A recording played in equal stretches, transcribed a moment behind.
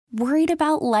Worried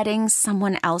about letting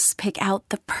someone else pick out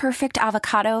the perfect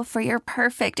avocado for your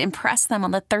perfect impress them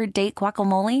on the third date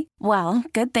guacamole? Well,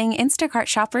 good thing Instacart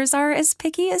shoppers are as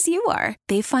picky as you are.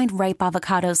 They find ripe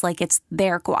avocados like it's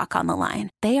their guac on the line.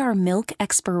 They are milk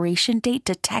expiration date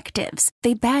detectives.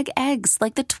 They bag eggs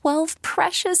like the 12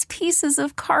 precious pieces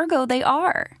of cargo they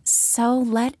are. So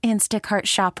let Instacart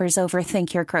shoppers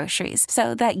overthink your groceries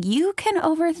so that you can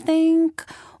overthink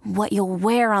what you'll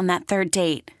wear on that third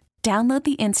date. Download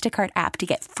the Instacart app to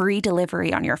get free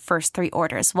delivery on your first 3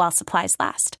 orders while supplies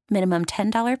last. Minimum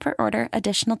 $10 per order.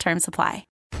 Additional terms apply.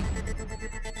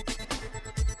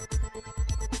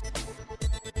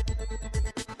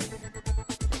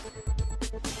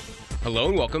 Hello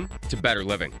and welcome to Better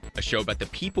Living, a show about the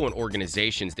people and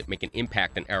organizations that make an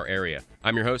impact in our area.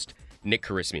 I'm your host, Nick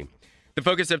Charismi. The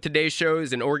focus of today's show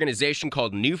is an organization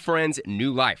called New Friends,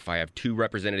 New Life. I have 2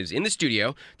 representatives in the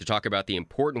studio to talk about the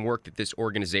important work that this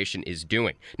organization is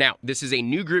doing. Now, this is a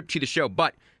new group to the show,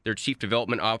 but their Chief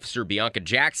Development Officer, Bianca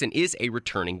Jackson, is a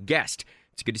returning guest.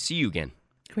 It's good to see you again.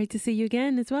 Great to see you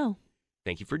again as well.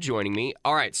 Thank you for joining me.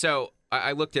 All right, so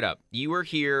I looked it up. You were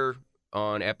here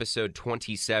on episode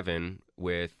 27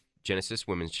 with Genesis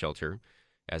Women's Shelter.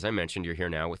 As I mentioned, you're here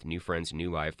now with New Friends,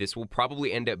 New Life. This will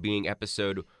probably end up being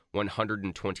episode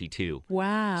 122.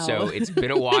 Wow. So it's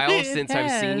been a while since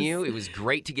I've seen you. It was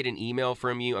great to get an email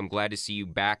from you. I'm glad to see you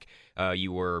back.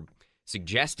 You were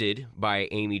suggested by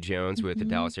Amy Jones with the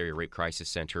Dallas Area Rape Crisis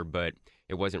Center, but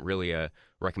it wasn't really a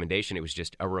recommendation. It was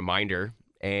just a reminder.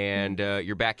 And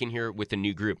you're back in here with a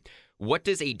new group. What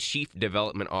does a Chief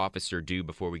Development Officer do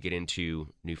before we get into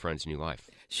New Friends, New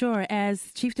Life? Sure.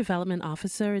 As Chief Development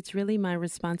Officer, it's really my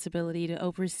responsibility to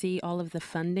oversee all of the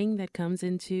funding that comes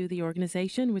into the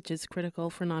organization, which is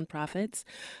critical for nonprofits.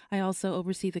 I also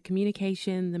oversee the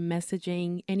communication, the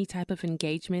messaging, any type of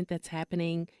engagement that's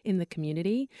happening in the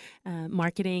community,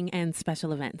 marketing, and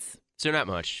special events. So not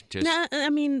much. Just no, I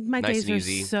mean, my nice days are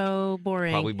easy. so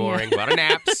boring. Probably boring. A lot of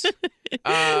naps.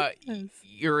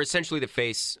 You're essentially the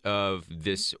face of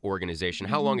this organization.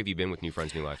 How long have you been with New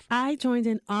Friends, New Life? I joined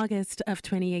in August of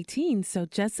 2018, so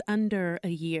just under a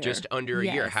year. Just under a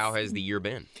year. How has the year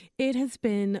been? It has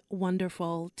been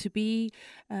wonderful to be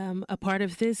a part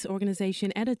of this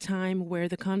organization at a time where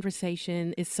the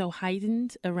conversation is so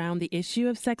heightened around the issue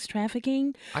of sex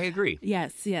trafficking. I agree.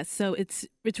 Yes. So it's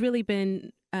really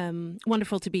been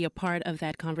wonderful to be a part of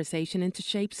that conversation and to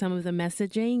shape some of the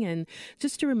messaging and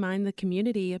just to remind the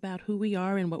community about who we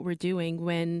are and what we're doing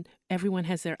when everyone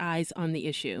has their eyes on the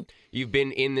issue. You've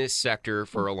been in this sector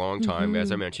for a long time.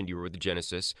 As I mentioned, you were with the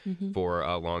Genesis for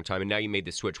a long time, and now you made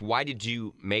the switch. Why did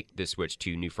you make the switch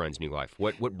to New Friends, New Life?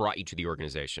 What brought you to the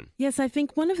organization? Yes, I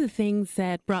think one of the things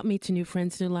that brought me to New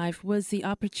Friends, New Life was the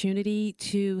opportunity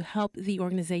to help the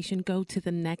organization go to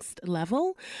the next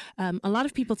level. A lot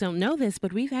of people don't know this,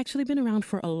 but we've actually been around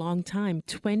for a long time,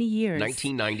 20 years.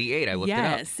 1998, I looked it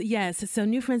up. Yes. So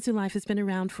New Friends, New Life has been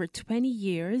around for 20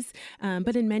 years,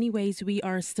 but in many ways, we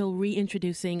are still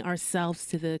reintroducing ourselves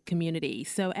to the community.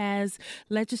 So as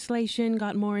legislation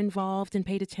got more involved and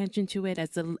paid attention to it,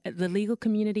 as the legal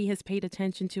community has paid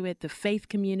attention to it, the faith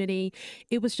community,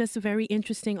 it was just a very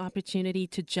interesting opportunity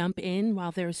to jump in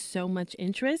while there's so much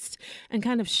interest and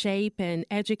kind of shape and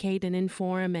educate and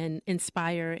inform and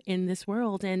inspire in this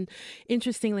world. And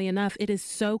interestingly enough, it is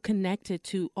so connected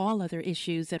to all other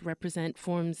issues that represent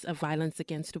forms of violence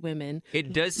against women.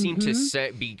 It does seem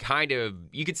to be kind of,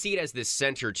 you could see it as the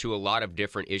center to a lot of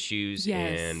different issues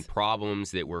and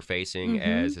problems that we're facing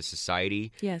as a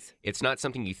society. Yes. It's not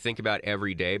something you think about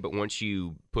every day, but once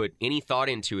you put any thought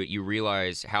into it, you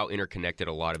realize how interconnected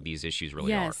a lot of these issues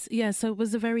really are. Yes. So it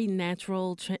was a very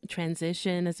natural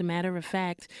transition. As a matter of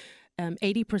fact,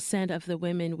 80% of the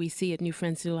women we see at New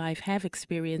Friends, New Life have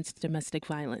experienced domestic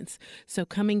violence. So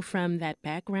coming from that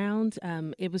background,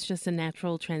 it was just a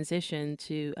natural transition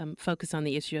to focus on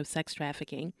the issue of sex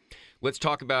trafficking. Let's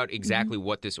talk about exactly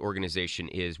what this organization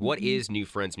is. What is New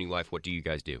Friends, New Life? What do you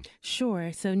guys do?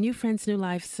 Sure. So New Friends, New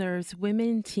Life serves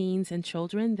women, teens, and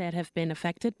children that have been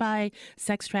affected by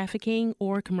sex trafficking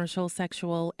or commercial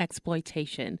sexual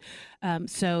exploitation.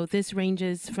 So this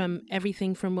ranges from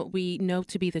everything from what we know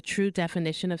to be the true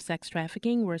definition of sex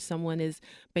trafficking, where someone is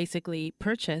basically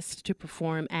purchased to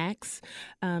perform acts,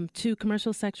 to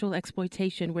commercial sexual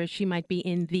exploitation, where she might be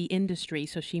in the industry.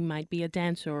 So she might be a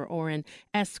dancer or an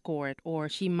escort, or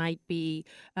she might be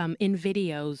in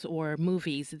videos or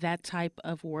movies, that type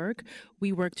of work.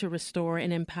 We work to restore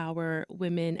and empower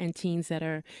women and teens that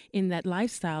are in that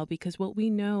lifestyle, because what we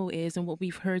know is, and what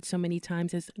we've heard so many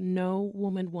times is, no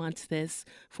woman wants this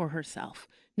for herself.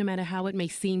 no matter how it may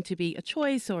seem to be a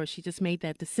choice or she just made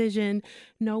that decision.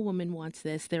 No woman wants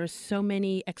this. There are so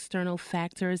many external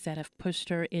factors that have pushed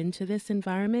her into this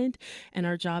environment, and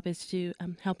our job is to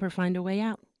help her find a way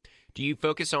out. Do you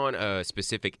focus on a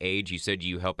specific age? You said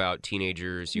you help out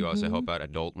teenagers. You also help out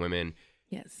adult women.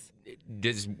 Yes.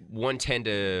 Does one tend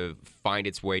to find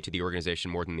its way to the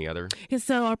organization more than the other? Yeah,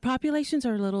 so our populations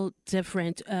are a little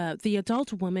different. The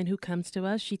adult woman who comes to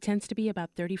us, she tends to be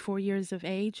about 34 years of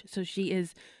age. So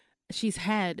she's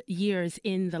had years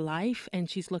in the life and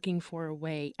she's looking for a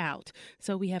way out.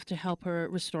 So we have to help her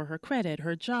restore her credit,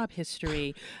 her job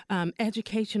history,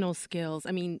 educational skills,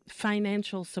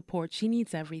 financial support. She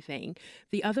needs everything.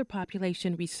 The other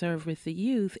population we serve with the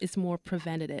youth is more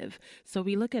preventative. So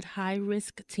we look at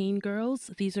high-risk teen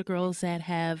girls. These are girls that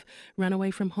have run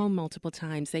away from home multiple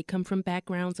times. They come from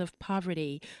backgrounds of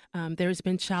poverty. There's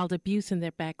been child abuse in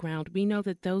their background. We know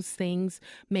that those things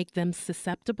make them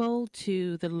susceptible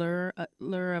to the lure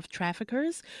of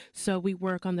traffickers. So we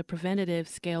work on the preventative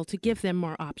scale to give them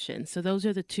more options. So those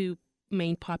are the two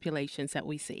main populations that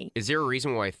we see. Is there a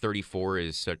reason why 34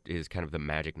 is kind of the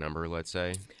magic number, let's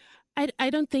say? I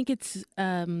don't think it's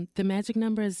the magic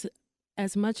number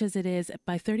as much as it is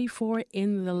by 34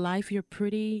 in the life, you're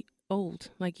pretty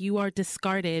old. Like you are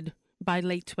discarded by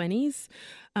late 20s.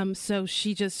 So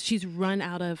she's run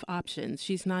out of options.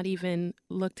 She's not even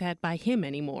looked at by him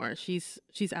anymore. She's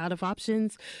out of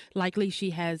options. Likely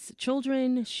she has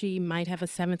children. She might have a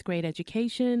 7th grade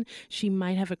education. She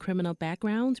might have a criminal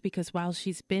background because while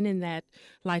she's been in that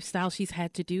lifestyle, she's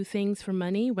had to do things for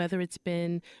money, whether it's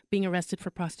been being arrested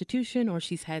for prostitution or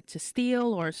she's had to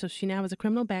steal, or so she now has a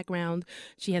criminal background.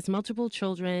 She has multiple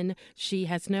children. She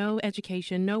has no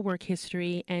education, no work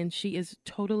history, and she is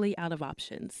totally out of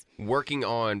options. Working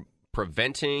on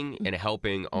preventing and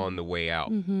helping on the way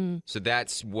out. Mm-hmm. So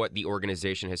that's what the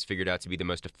organization has figured out to be the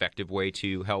most effective way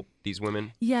to help these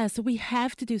women? Yeah, so we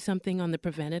have to do something on the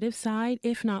preventative side.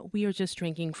 If not, we are just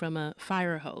drinking from a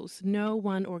fire hose. No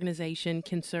one organization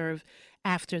can serve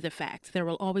after the fact. There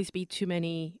will always be too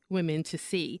many women to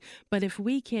see. But if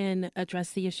we can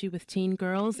address the issue with teen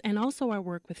girls and also our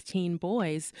work with teen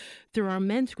boys, through our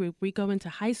men's group, we go into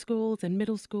high schools and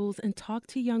middle schools and talk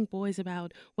to young boys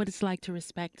about what it's like to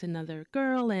respect another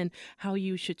girl and how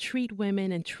you should treat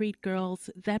women and treat girls.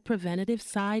 That preventative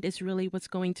side is really what's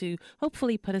going to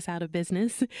hopefully put us out of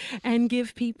business and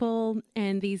give people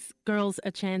and these girls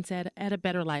a chance at a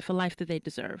better life, a life that they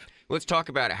deserve. Let's talk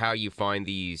about how you find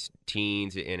these teens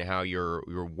and how you're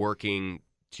working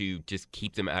to just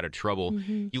keep them out of trouble.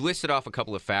 Mm-hmm. You listed off a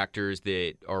couple of factors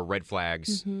that are red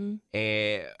flags.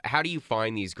 Mm-hmm. How do you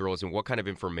find these girls and what kind of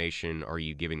information are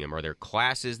you giving them? Are there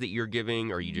classes that you're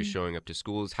giving? Are you just showing up to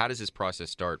schools? How does this process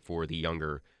start for the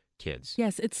younger kids?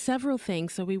 Yes, it's several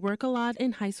things. So we work a lot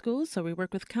in high schools. So we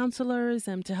work with counselors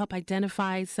to help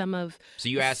identify some of So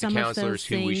you ask the counselors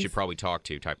who we should probably talk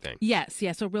to type thing? Yes.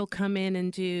 So we'll come in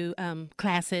and do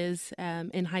classes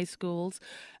in high schools.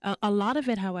 A lot of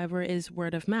it, however, is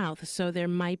word of mouth. So there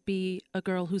might be a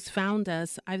girl who's found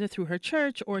us either through her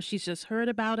church or she's just heard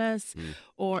about us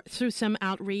or through some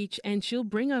outreach, and she'll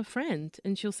bring a friend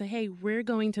and she'll say, hey, we're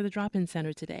going to the drop-in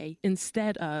center today,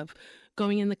 instead of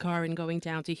going in the car and going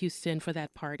down to Houston for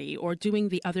that party or doing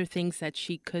the other things that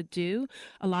she could do.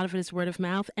 A lot of it is word of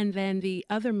mouth. And then the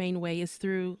other main way is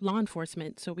through law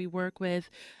enforcement. So we work with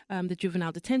the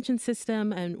juvenile detention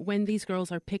system. And when these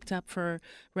girls are picked up for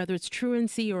whether it's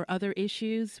truancy or other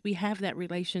issues, we have that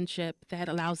relationship that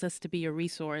allows us to be a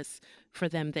resource for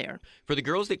them there. For the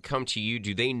girls that come to you,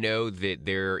 do they know that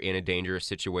they're in a dangerous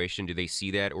situation? Do they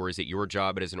see that? Or is it your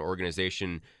job as an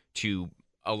organization to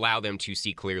allow them to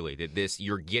see clearly that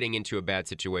you're getting into a bad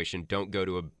situation? Don't go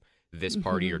to this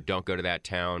party or don't go to that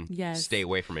town. Yes. Stay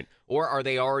away from it. Or are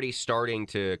they already starting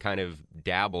to kind of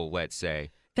dabble, let's say?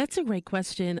 That's a great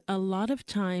question. A lot of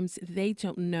times they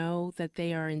don't know that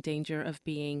they are in danger of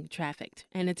being trafficked.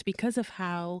 And it's because of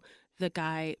how the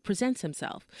guy presents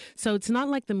himself. So it's not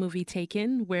like the movie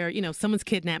Taken where, someone's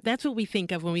kidnapped. That's what we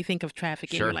think of when we think of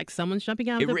trafficking. Sure. We're like someone's jumping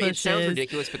out of the bushes. It sounds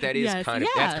ridiculous, but that is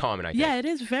that's common, I think. Yeah, it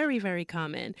is very, very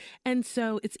common. And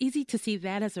so it's easy to see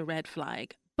that as a red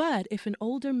flag. But if an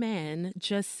older man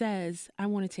just says, I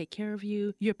want to take care of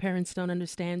you, your parents don't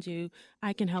understand you,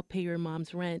 I can help pay your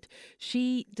mom's rent,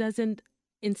 she doesn't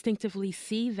instinctively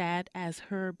see that as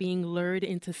her being lured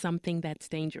into something that's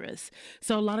dangerous.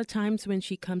 So a lot of times when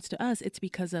she comes to us, it's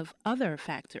because of other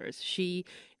factors. She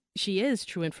she is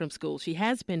truant from school, she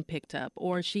has been picked up,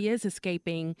 or she is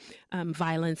escaping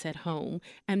violence at home.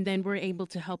 And then we're able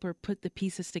to help her put the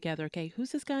pieces together. Okay,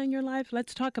 who's this guy in your life?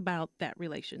 Let's talk about that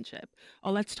relationship.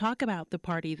 Or let's talk about the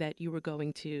party that you were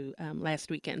going to last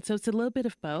weekend. So it's a little bit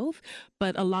of both,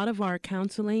 but a lot of our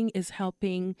counseling is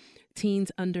helping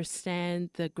teens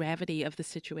understand the gravity of the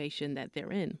situation that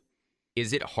they're in.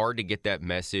 Is it hard to get that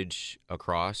message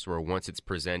across, or once it's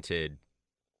presented,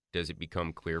 does it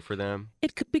become clear for them?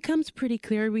 It becomes pretty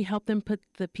clear. We help them put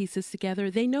the pieces together.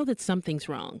 They know that something's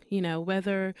wrong,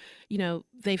 whether,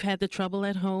 they've had the trouble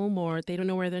at home or they don't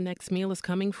know where their next meal is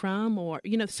coming from or,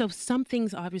 so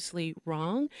something's obviously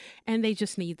wrong and they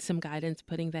just need some guidance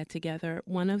putting that together.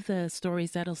 One of the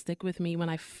stories that'll stick with me, when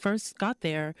I first got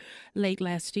there late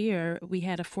last year, we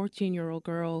had a 14-year-old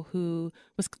girl who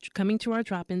was coming to our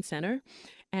drop-in center.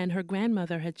 And her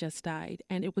grandmother had just died.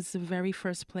 And it was the very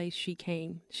first place she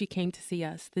came. She came to see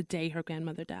us the day her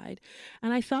grandmother died.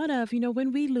 And I thought of,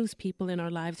 when we lose people in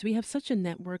our lives, we have such a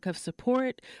network of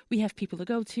support. We have people to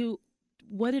go to.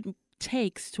 What it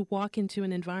takes to walk into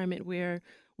an environment where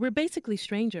we're basically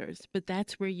strangers, but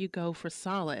that's where you go for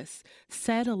solace,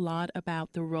 said a lot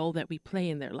about the role that we play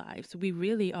in their lives. We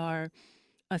really are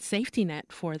a safety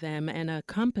net for them and a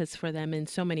compass for them in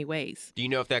so many ways. Do you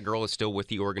know if that girl is still with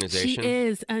the organization? She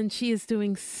is, and she is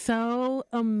doing so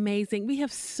amazing. We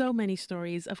have so many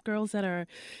stories of girls that are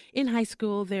in high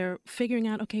school. They're figuring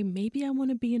out, okay, maybe I want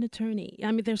to be an attorney.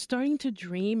 I mean, they're starting to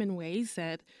dream in ways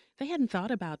that they hadn't thought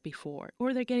about before,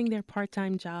 or they're getting their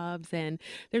part-time jobs and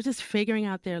they're just figuring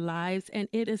out their lives. And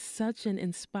it is such an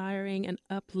inspiring and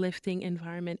uplifting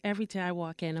environment. Every day I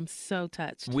walk in, I'm so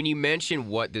touched. When you mention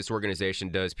what this organization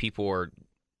does, people are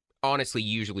honestly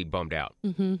usually bummed out.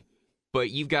 Mm-hmm. But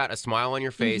you've got a smile on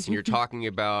your face and you're talking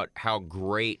about how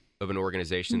great of an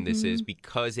organization this is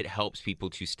because it helps people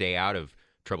to stay out of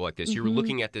trouble like this. You're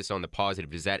looking at this on the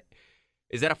positive. Is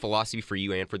that a philosophy for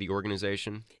you and for the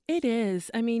organization? It is.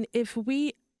 I mean, if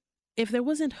there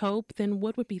wasn't hope, then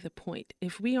what would be the point?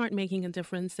 If we aren't making a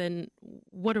difference, then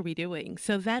what are we doing?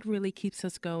 So that really keeps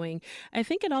us going. I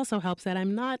think it also helps that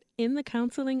I'm not in the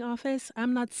counseling office.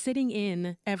 I'm not sitting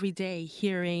in every day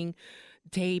hearing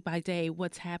day by day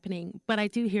what's happening, but I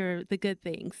do hear the good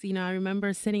things. I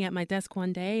remember sitting at my desk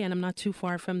one day, and I'm not too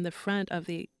far from the front of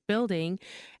the building,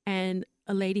 and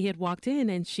a lady had walked in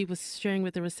and she was sharing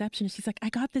with the receptionist. She's like, I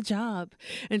got the job.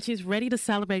 And she's ready to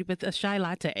celebrate with a chai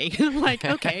latte. I'm like,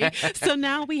 okay. So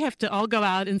now we have to all go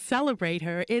out and celebrate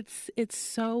her. It's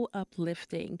so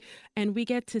uplifting. And we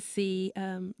get to see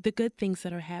the good things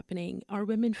that are happening. Our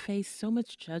women face so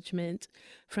much judgment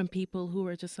from people who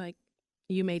are just like,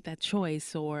 you made that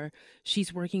choice, or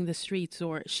she's working the streets,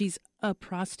 or she's a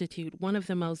prostitute. One of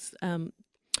the most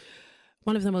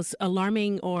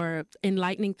alarming or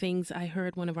enlightening things I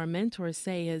heard one of our mentors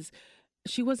say is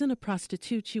she wasn't a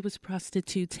prostitute, she was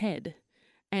prostituted.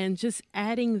 And just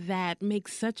adding that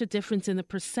makes such a difference in the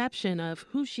perception of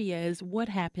who she is, what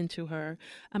happened to her.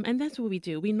 And that's what we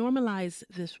do. We normalize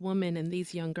this woman and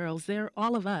these young girls. They're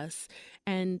all of us.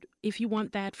 And if you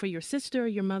want that for your sister or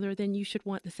your mother, then you should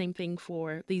want the same thing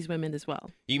for these women as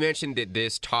well. You mentioned that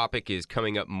this topic is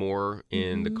coming up more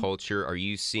in the culture. Are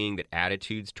you seeing that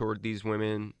attitudes toward these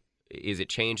women, is it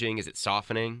changing? Is it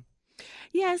softening?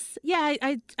 Yes. Yeah,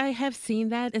 I have seen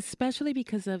that, especially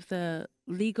because of the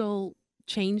legal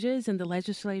changes and the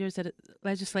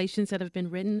legislations that have been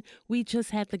written. We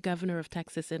just had the governor of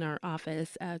Texas in our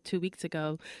office 2 weeks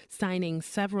ago signing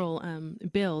several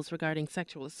bills regarding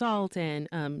sexual assault and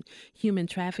human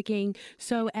trafficking.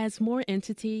 So as more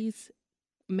entities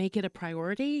make it a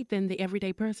priority, then the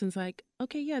everyday person's like,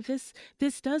 okay, yeah, this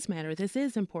does matter. This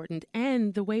is important.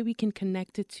 And the way we can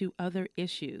connect it to other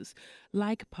issues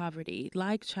like poverty,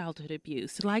 like childhood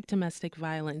abuse, like domestic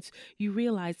violence, you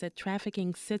realize that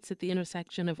trafficking sits at the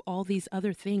intersection of all these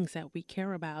other things that we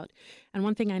care about. And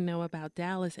one thing I know about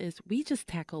Dallas is we just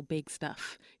tackle big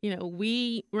stuff.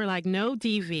 We're like, no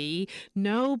DV,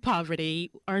 no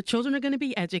poverty. Our children are going to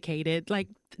be educated. Like,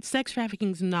 sex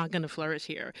trafficking is not going to flourish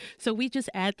here. So we just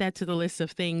add that to the list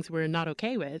of things we're not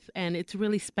okay with. And it's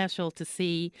really special to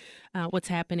see what's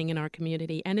happening in our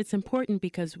community. And it's important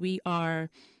because we are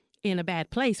in a bad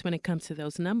place when it comes to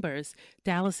those numbers.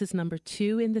 Dallas is number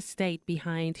 2 in the state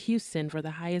behind Houston for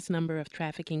the highest number of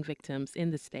trafficking victims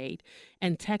in the state.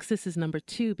 And Texas is number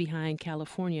 2 behind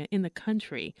California in the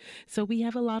country. So we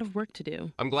have a lot of work to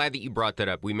do. I'm glad that you brought that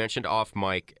up. We mentioned off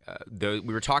mic, we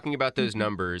were talking about those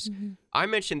numbers. I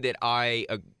mentioned that I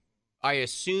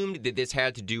assumed that this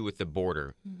had to do with the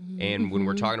border. And when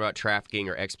we're talking about trafficking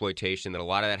or exploitation, that a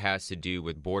lot of that has to do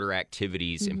with border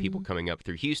activities and people coming up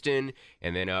through Houston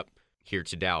and then up here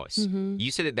to Dallas. Mm-hmm.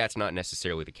 You said that that's not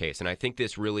necessarily the case, and I think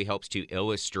this really helps to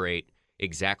illustrate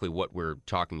exactly what we're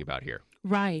talking about here.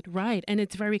 Right, right. And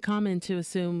it's very common to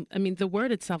assume, I mean, the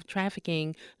word itself,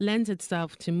 trafficking, lends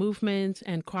itself to movement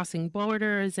and crossing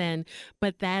borders,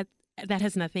 but that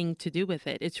has nothing to do with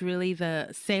it. It's really the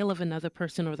sale of another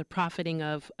person or the profiting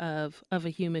of a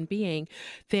human being.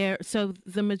 So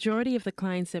the majority of the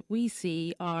clients that we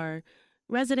see are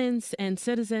residents and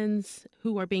citizens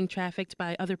who are being trafficked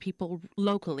by other people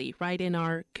locally, right in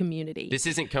our community. This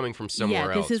isn't coming from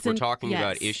somewhere else. We're talking yes.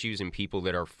 about issues and people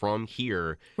that are from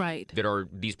here, right?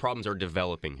 These problems are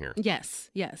developing here. Yes,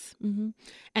 yes, mm-hmm.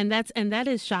 and that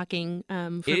is shocking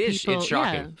for people. It's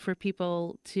shocking. Yeah, for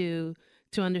people to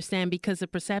understand, because the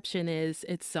perception is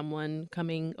it's someone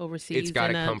coming overseas. It's got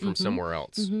to come from somewhere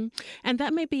else. Mm-hmm. And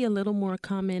that may be a little more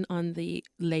common on the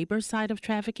labor side of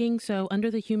trafficking. So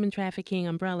under the human trafficking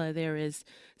umbrella, there is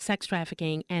sex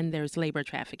trafficking and there's labor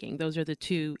trafficking. Those are the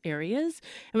two areas.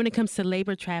 And when it comes to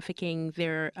labor trafficking,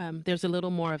 there's a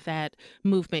little more of that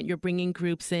movement. You're bringing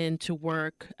groups in to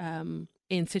work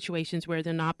in situations where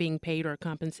they're not being paid or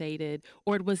compensated,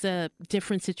 or it was a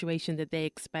different situation that they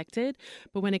expected.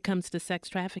 But when it comes to sex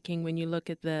trafficking, when you look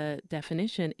at the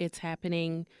definition, it's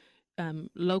happening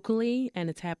locally, and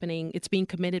it's being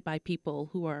committed by people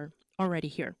who are already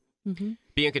here. Mm-hmm.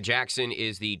 Bianca Jackson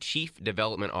is the Chief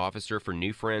Development Officer for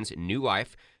New Friends New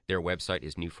Life. Their website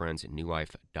is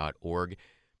newfriendsnewlife.org.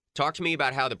 Talk to me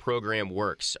about how the program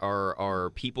works. Are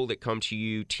people that come to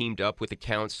you teamed up with a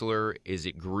counselor? Is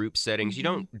it group settings? Mm-hmm. You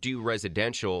don't do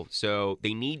residential, so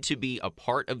they need to be a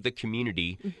part of the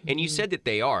community. Mm-hmm. And you said that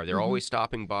they are. They're always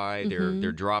stopping by.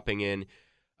 They're dropping in.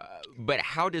 But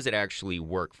how does it actually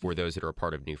work for those that are a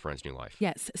part of New Friends New Life?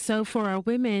 Yes. So for our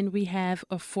women, we have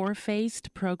a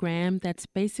 4-phased program that's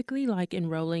basically like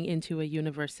enrolling into a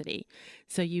university.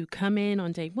 So you come in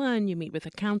on day 1, you meet with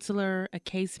a counselor, a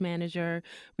case manager.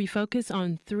 We focus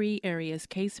on 3 areas: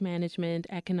 case management,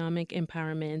 economic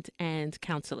empowerment, and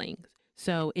counseling.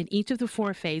 So in each of the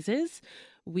 4 phases,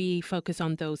 we focus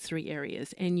on those 3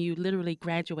 areas, and you literally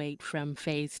graduate from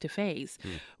phase to phase.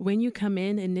 When you come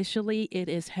in, initially, it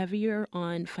is heavier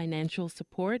on financial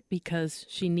support because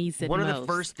she needs it most. One of the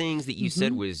first things that you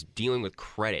said was dealing with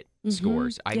credit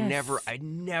scores. I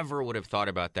never would have thought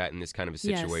about that in this kind of a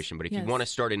situation. But if you want to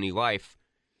start a new life,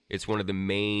 it's one of the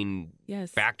main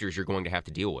factors you're going to have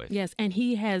to deal with. Yes, and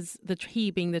he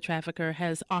being the trafficker,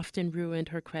 has often ruined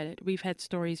her credit. We've had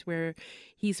stories where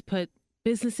he's put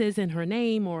businesses in her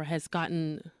name, or has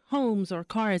gotten homes or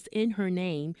cars in her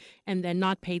name and then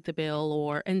not paid the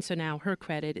bill, and so now her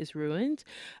credit is ruined.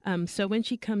 So when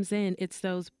she comes in, it's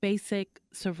those basic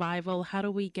survival. How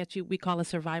do we get you? We call a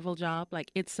survival job.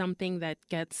 Like, it's something that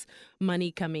gets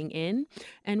money coming in.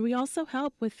 And we also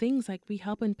help with things like we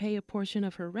help and pay a portion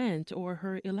of her rent or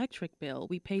her electric bill.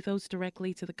 We pay those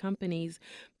directly to the companies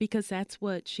because that's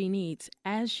what she needs.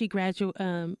 As she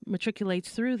matriculates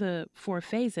through the 4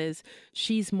 phases,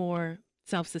 she's more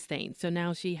self-sustained. So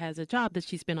now she has a job that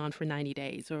she's been on for 90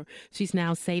 days, or she's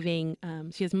now saving,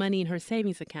 she has money in her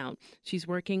savings account. She's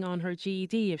working on her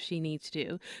GED if she needs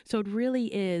to. So it really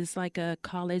is like a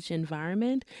college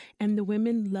environment, and the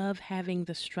women love having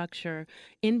the structure.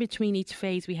 In between each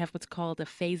phase, we have what's called a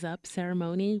phase up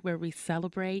ceremony where we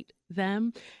celebrate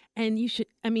them. And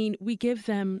we give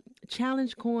them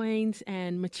challenge coins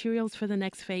and materials for the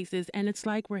next phases, and it's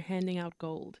like we're handing out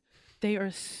gold. They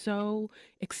are so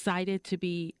excited to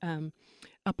be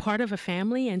a part of a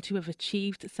family and to have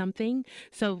achieved something.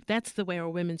 So that's the way our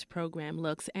women's program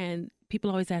looks. And people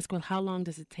always ask, well, how long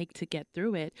does it take to get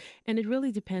through it? And it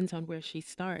really depends on where she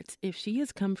starts. If she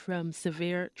has come from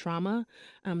severe trauma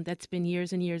that's been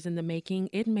years and years in the making,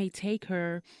 it may take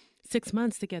her 6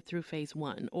 months to get through phase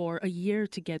 1 or a year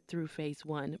to get through phase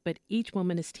 1. But each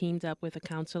woman is teamed up with a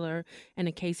counselor and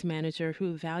a case manager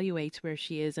who evaluates where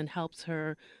she is and helps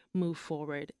her move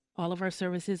forward. All of our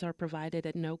services are provided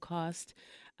at no cost,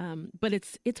 but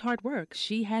it's hard work.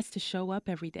 She has to show up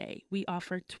every day. We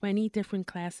offer 20 different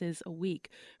classes a week,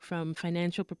 from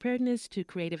financial preparedness to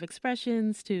creative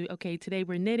expressions to, okay, today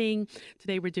we're knitting,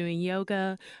 today we're doing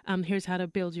yoga, here's how to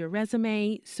build your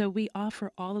resume. So we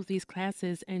offer all of these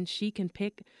classes, and she can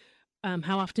pick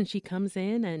how often she comes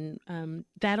in, and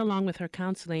that, along with her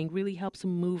counseling, really helps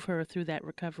move her through that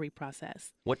recovery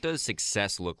process. What does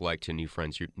success look like to New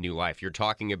Friends New Life? You're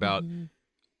talking about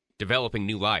developing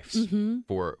new lives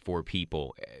for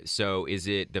people. So is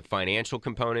it the financial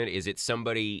component? Is it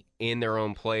somebody in their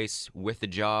own place with a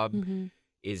job?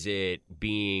 Is it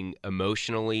being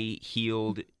emotionally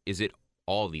healed? Is it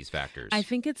all these factors? I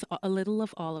think it's a little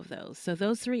of all of those. So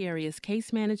those 3 areas: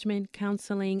 case management,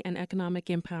 counseling, and economic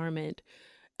empowerment.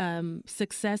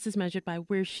 success is measured by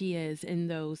where she is in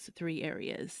those 3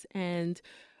 areas. And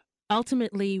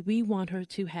ultimately, we want her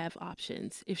to have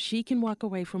options. If she can walk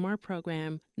away from our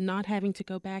program, not having to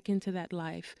go back into that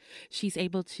life, she's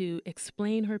able to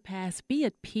explain her past, be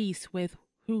at peace with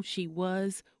who she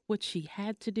was, what she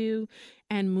had to do,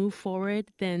 and move forward,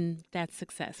 then that's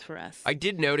success for us. I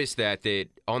did notice that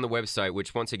on the website,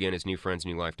 which once again is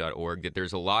newfriendsnewlife.org, that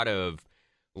there's a lot of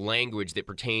language that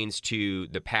pertains to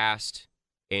the past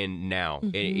and now.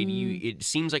 It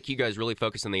seems like you guys really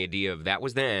focus on the idea of that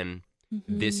was then,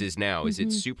 this is now. Is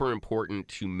it super important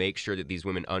to make sure that these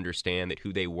women understand that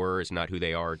who they were is not who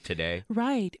they are today?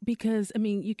 Right, because, I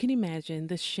mean, you can imagine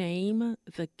the shame,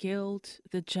 the guilt,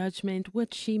 the judgment,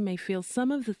 what she may feel, some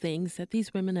of the things that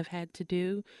these women have had to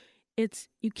do.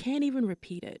 You can't even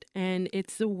repeat it. And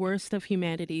it's the worst of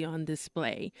humanity on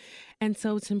display. And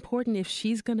so it's important, if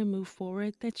she's going to move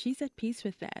forward, that she's at peace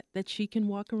with that she can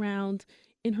walk around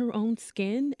in her own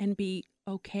skin and be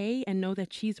okay and know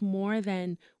that she's more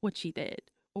than what she did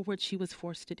or what she was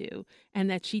forced to do, and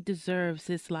that she deserves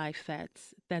this life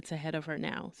that's ahead of her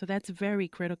now. So that's very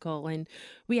critical. And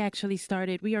we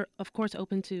are, of course,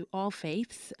 open to all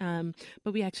faiths,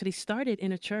 but we actually started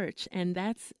in a church, and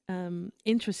that's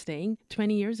interesting.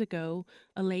 20 years ago,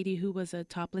 a lady who was a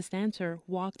topless dancer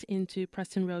walked into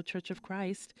Preston Road Church of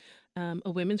Christ.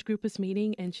 A women's group was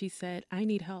meeting, and she said, "I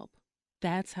need help."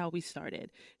 That's how we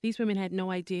started. These women had no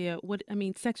idea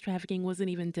sex trafficking wasn't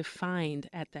even defined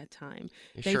at that time.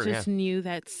 They just knew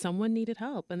that someone needed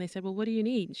help. And they said, well, what do you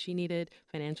need? She needed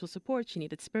financial support. She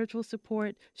needed spiritual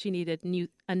support. She needed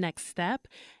a next step.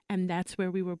 And that's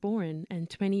where we were born. And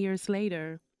 20 years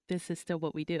later, this is still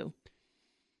what we do.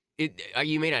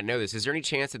 You may not know this. Is there any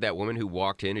chance that woman who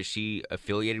walked in, is she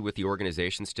affiliated with the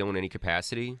organization still in any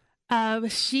capacity?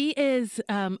 She is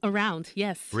around,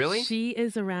 yes. Really? She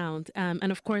is around.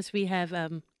 And of course, we have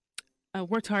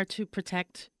worked hard to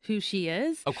protect who she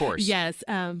is. Of course. Yes.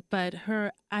 But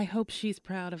I hope she's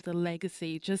proud of the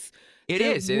legacy. It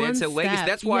is. It's a legacy.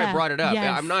 That's why I brought it up.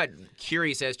 Yes. I'm not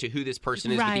curious as to who this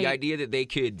person is, but the idea that they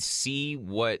could see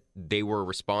what they were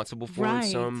responsible for in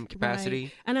some capacity.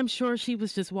 Right. And I'm sure she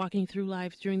was just walking through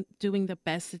life doing the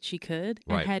best that she could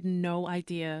and had no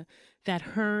idea that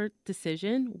her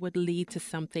decision would lead to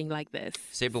something like this.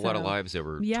 Saved a lot of lives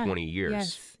over 20 years.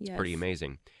 Yes, it's pretty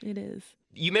amazing. It is.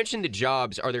 You mentioned the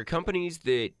jobs. Are there companies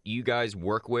that you guys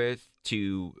work with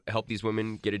to help these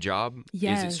women get a job?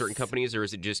 Yes. Is it certain companies, or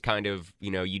is it just kind of,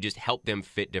 you just help them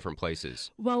fit different places?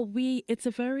 Well, it's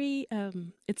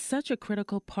such a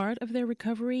critical part of their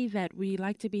recovery that we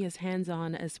like to be as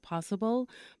hands-on as possible,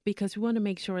 because we want to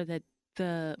make sure that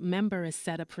the member is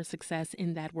set up for success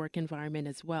in that work environment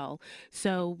as well.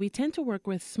 So we tend to work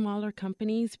with smaller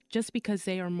companies just because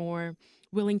they are more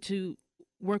willing to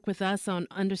work with us on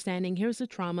understanding, here's the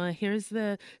trauma, here's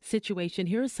the situation,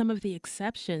 here are some of the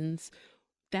exceptions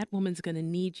that woman's going to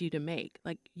need you to make.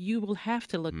 Like, you will have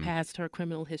to look past her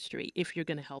criminal history if you're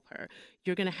going to help her.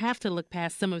 You're going to have to look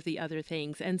past some of the other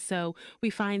things. And so we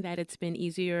find that it's been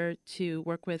easier to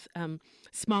work with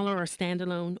smaller or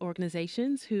standalone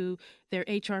organizations who their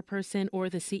HR person or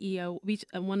the CEO,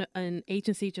 an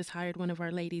agency just hired one of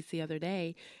our ladies the other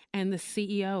day, and the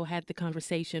CEO had the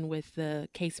conversation with the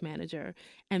case manager,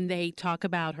 and they talk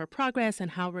about her progress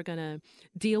and how we're going to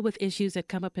deal with issues that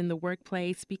come up in the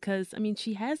workplace, because,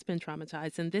 she has been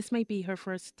traumatized, and this may be her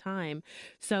first time.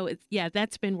 So,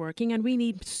 that's been working, and we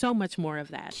need so much more of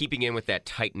that. Keeping in with that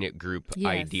tight-knit group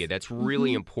idea, that's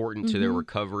really important to their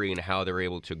recovery and how they're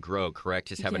able to grow, correct?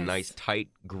 Just have a nice, tight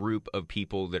group of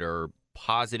people that are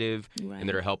positive and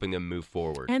that are helping them move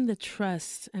forward. And the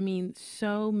trust.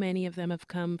 So many of them have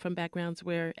come from backgrounds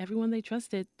where everyone they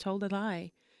trusted told a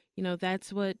lie.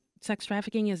 That's what sex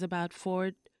trafficking is about: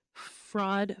 fraud,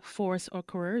 force, or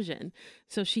coercion.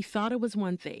 So she thought it was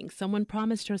one thing. Someone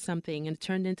promised her something and it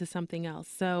turned into something else.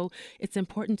 So it's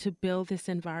important to build this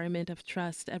environment of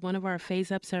trust. At one of our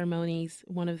phase up ceremonies,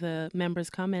 one of the members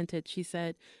commented, she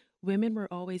said, "Women were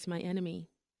always my enemy.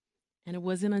 And it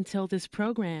wasn't until this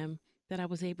program that I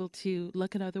was able to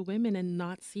look at other women and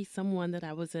not see someone that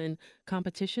I was in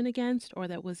competition against or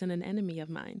that wasn't an enemy of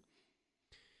mine."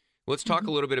 Let's talk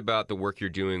a little bit about the work you're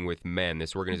doing with men.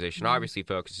 This organization obviously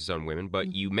focuses on women,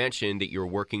 but you mentioned that you're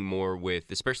working more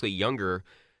with especially younger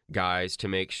guys to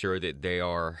make sure that they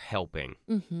are helping,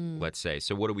 let's say.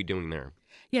 So what are we doing there?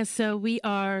 Yes, so we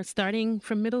are starting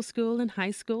from middle school and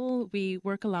high school. We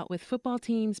work a lot with football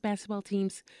teams, basketball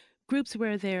teams, groups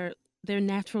where they're they're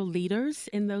natural leaders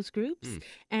in those groups,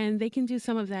 and they can do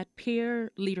some of that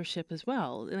peer leadership as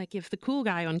well. Like if the cool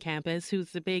guy on campus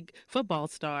who's the big football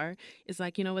star is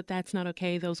like, you know what, that's not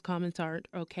okay, those comments aren't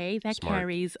okay, that Smart.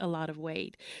 carries a lot of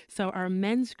weight. So our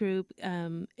men's group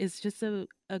is just a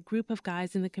group of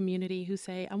guys in the community who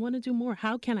say, I want to do more.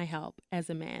 How can I help as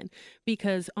a man?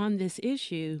 Because on this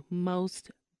issue,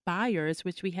 most buyers,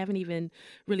 which we haven't even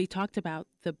really talked about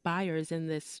the buyers in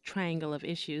this triangle of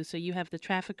issues. So you have the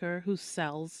trafficker who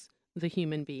sells the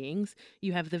human beings,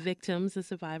 you have the victims, the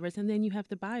survivors, and then you have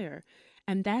the buyer.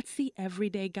 And that's the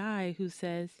everyday guy who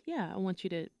says, yeah, I want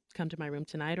you to come to my room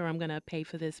tonight, or I'm going to pay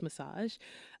for this massage.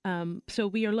 So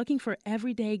we are looking for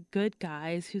everyday good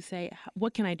guys who say,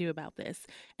 what can I do about this?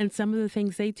 And some of the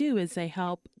things they do is they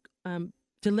help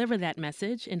deliver that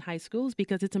message in high schools,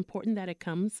 because it's important that it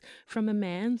comes from a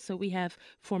man. So we have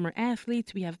former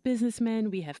athletes, we have businessmen,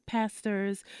 we have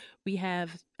pastors, we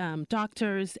have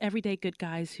doctors, everyday good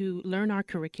guys who learn our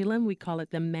curriculum. We call it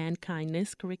the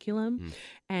Man-Kindness curriculum,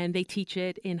 and they teach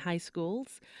it in high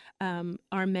schools.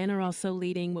 Our men are also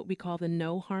leading what we call the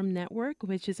No Harm Network,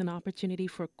 which is an opportunity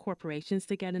for corporations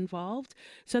to get involved.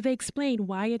 So they explain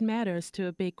why it matters to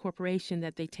a big corporation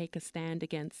that they take a stand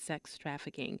against sex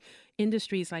trafficking.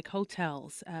 Industries like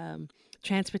hotels,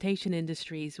 transportation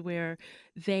industries, where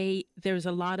there's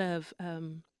a lot of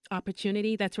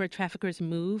opportunity. That's where traffickers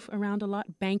move around a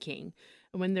lot. Banking,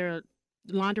 when they're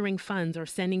laundering funds or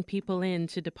sending people in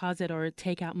to deposit or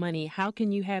take out money, how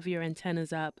can you have your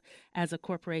antennas up as a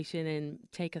corporation and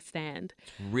take a stand?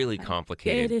 It's really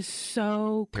complicated. It is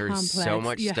so complex. There's so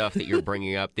much stuff that you're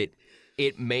bringing up that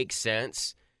it makes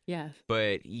sense. Yes.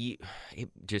 But if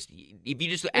you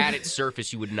just add it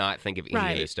surface, you would not think of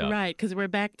any of this stuff. Right, because we're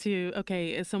back to, okay,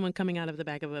 is someone coming out of the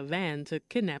back of a van to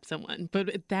kidnap someone?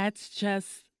 But that's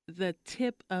just the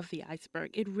tip of the iceberg.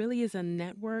 It really is a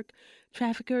network.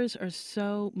 Traffickers are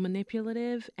so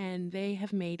manipulative, and they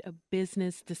have made a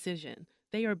business decision.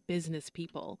 They are business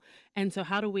people. And so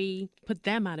how do we put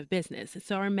them out of business?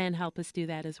 So our men help us do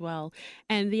that as well.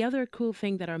 And the other cool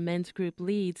thing that our men's group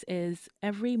leads is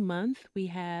every month we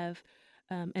have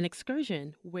an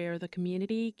excursion where the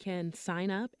community can sign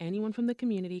up. Anyone from the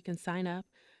community can sign up,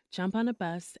 jump on a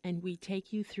bus, and we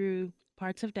take you through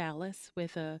parts of Dallas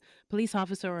with a police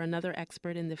officer or another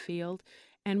expert in the field.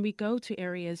 And we go to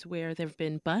areas where there have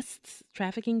been busts,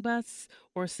 trafficking busts,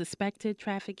 or suspected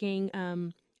trafficking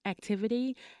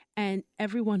activity. And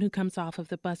everyone who comes off of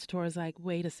the bus tour is like,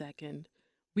 wait a second,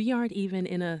 we aren't even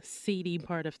in a seedy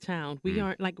part of town. We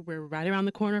aren't like, we're right around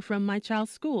the corner from my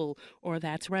child's school, or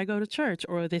that's where I go to church,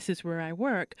 or this is where I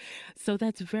work. So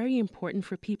that's very important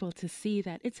for people to see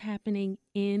that it's happening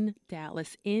in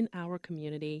Dallas, in our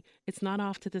community. It's not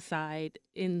off to the side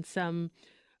in some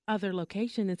other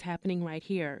location. It's happening right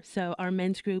here. So our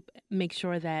men's group makes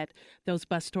sure that those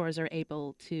bus tours are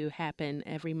able to happen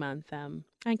every month.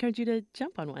 I encourage you to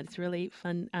jump on one. It's really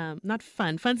fun. Not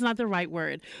fun. Fun's not the right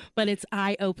word, but it's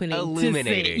eye-opening.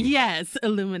 Illuminating. To see. Yes,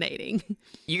 illuminating.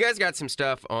 You guys got some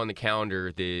stuff on the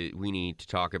calendar that we need to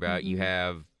talk about.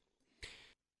 Mm-hmm.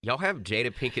 Y'all have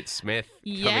Jada Pinkett Smith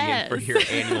coming Yes. in for your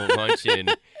annual luncheon.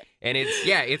 And it's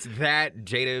that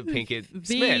Jada Pinkett Smith.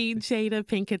 The Jada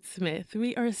Pinkett Smith.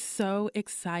 We are so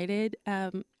excited.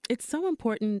 It's so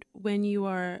important when you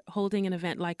are holding an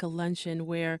event like a luncheon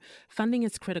where funding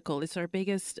is critical. It's our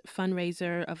biggest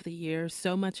fundraiser of the year.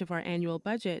 So much of our annual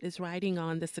budget is riding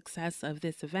on the success of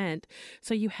this event.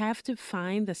 So you have to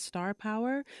find the star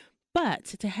power. But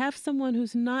to have someone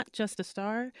who's not just a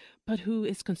star, but who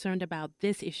is concerned about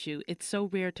this issue, it's so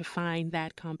rare to find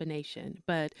that combination.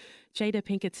 But Jada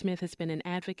Pinkett Smith has been an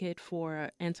advocate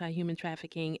for anti-human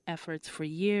trafficking efforts for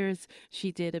years.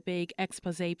 She did a big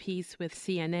expose piece with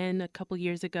CNN a couple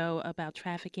years ago about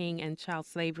trafficking and child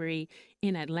slavery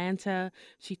in Atlanta.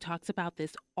 She talks about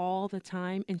this all the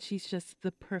time, and she's just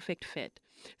the perfect fit.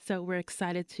 So we're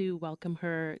excited to welcome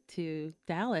her to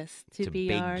Dallas to be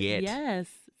big our get. Yes.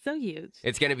 So huge.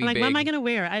 It's going to be I'm like, big. what am I going to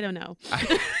wear? I don't know.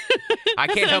 I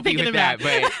can't help you with that,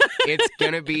 about. but it's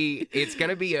going to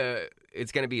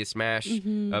be a smash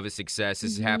of a success.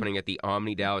 This is happening at the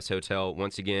Omni Dallas Hotel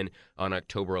once again on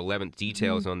October 11th.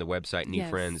 Details on the website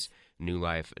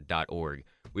newfriendsnewlife.org.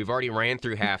 We've already ran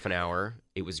through half an hour.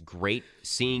 It was great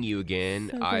seeing you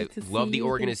again. So I great to love see the you.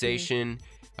 organization.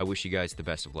 I wish you guys the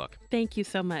best of luck. Thank you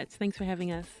so much. Thanks for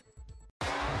having us.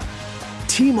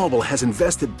 T-Mobile has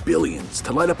invested billions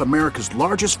to light up America's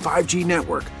largest 5G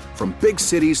network, from big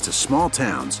cities to small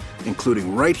towns,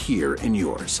 including right here in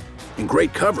yours. And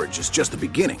great coverage is just the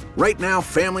beginning. Right now,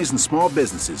 families and small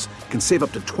businesses can save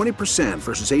up to 20%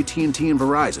 versus AT&T and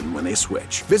Verizon when they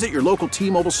switch. Visit your local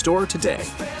T-Mobile store today.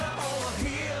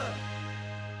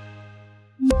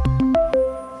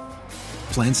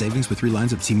 Plan savings with 3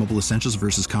 lines of T-Mobile Essentials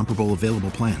versus comparable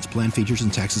available plans. Plan features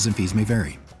and taxes and fees may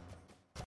vary.